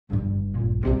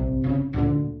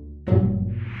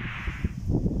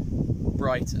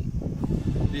Brighton.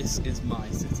 This is my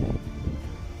city.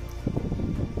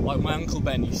 Like my Uncle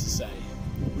Ben used to say,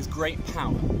 with great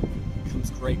power comes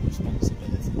great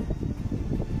responsibility.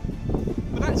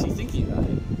 But actually thinking about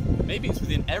it, maybe it's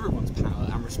within everyone's power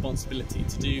and responsibility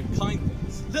to do kind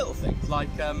things, little things like,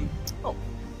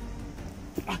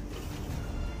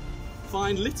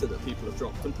 find litter that people have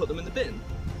dropped and put them in the bin.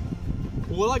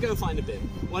 Well, while I go and find a bin,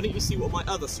 why don't you see what my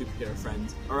other superhero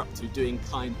friends are up to doing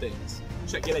kind things?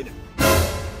 Check you later.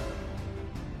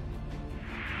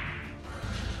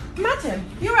 Madam,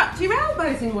 you're up to your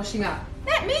elbows in washing up.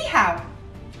 Let me help.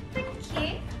 Thank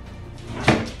you.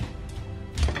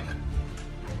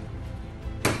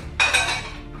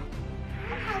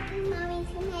 I'm helping Mummy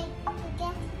to make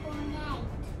spaghetti bolognese.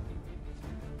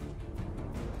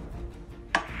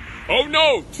 Oh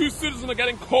no! 2 citizens are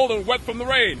getting cold and wet from the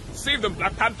rain. Save them,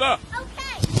 Black Panther!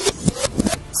 Okay.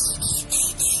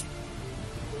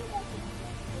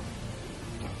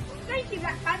 Thank you,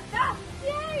 Black Panther.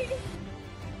 Yay!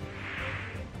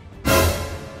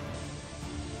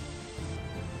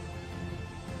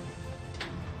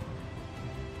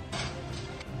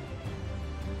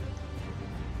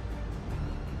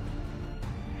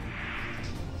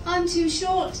 I'm too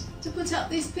short to put up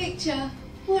this picture.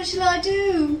 What shall I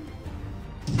do?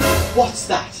 What's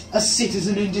that? A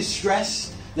citizen in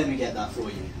distress? Let me get that for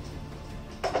you.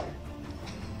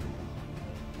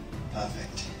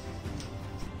 Perfect.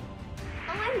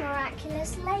 I'm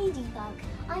Miraculous Ladybug.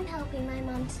 I'm helping my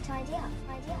mum to tidy up.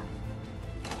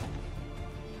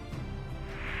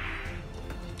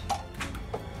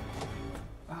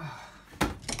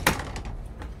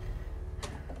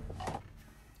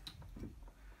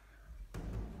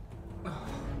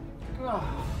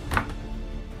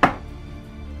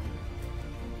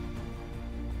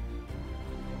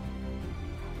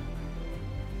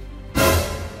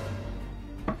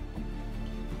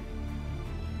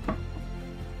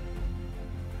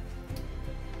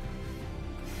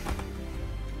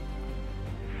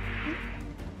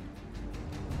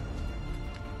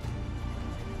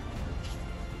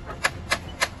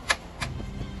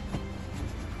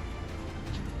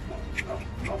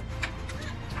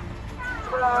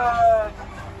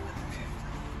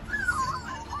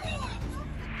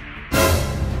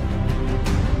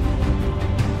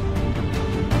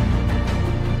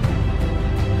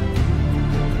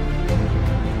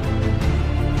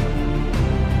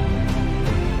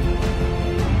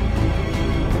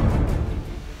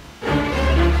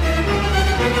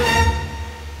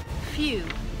 Phew.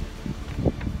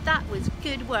 That was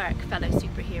good work, fellow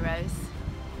superheroes.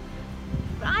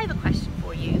 But I have a question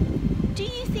for you. Do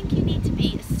you think you need to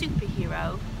be a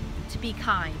superhero to be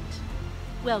kind?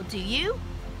 Well, do you?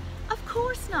 Of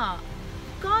course not.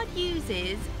 God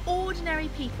uses ordinary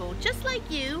people just like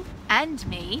you and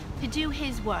me to do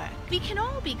his work. We can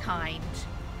all be kind.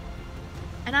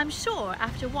 And I'm sure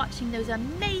after watching those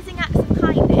amazing acts of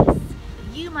kindness,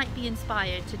 you might be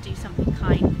inspired to do something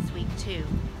kind this week too.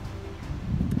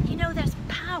 You know, there's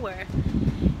power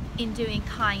in doing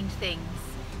kind things.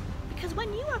 Because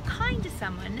when you are kind to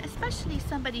someone, especially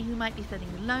somebody who might be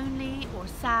feeling lonely or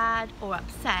sad or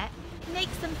upset, it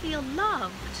makes them feel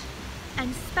loved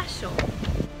and special.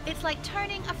 It's like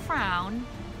turning a frown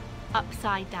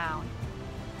upside down.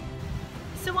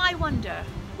 So I wonder,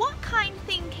 what kind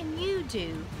thing can you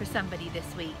do for somebody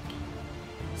this week?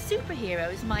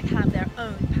 Superheroes might have their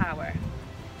own power,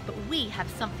 but we have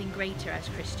something greater as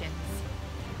Christians.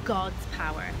 God's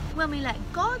power. When we let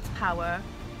God's power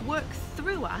work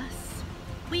through us,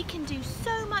 we can do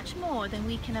so much more than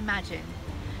we can imagine.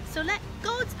 So let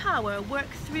God's power work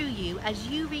through you as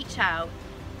you reach out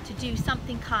to do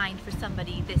something kind for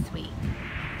somebody this week.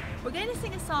 We're going to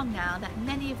sing a song now that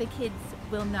many of the kids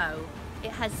will know.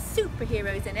 It has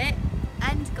superheroes in it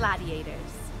and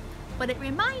gladiators. But it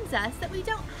reminds us that we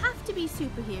don't have to be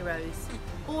superheroes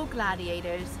or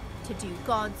gladiators to do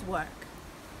God's work.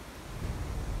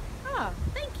 Oh,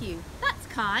 thank you. That's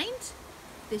kind.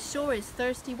 This sure is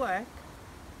thirsty work.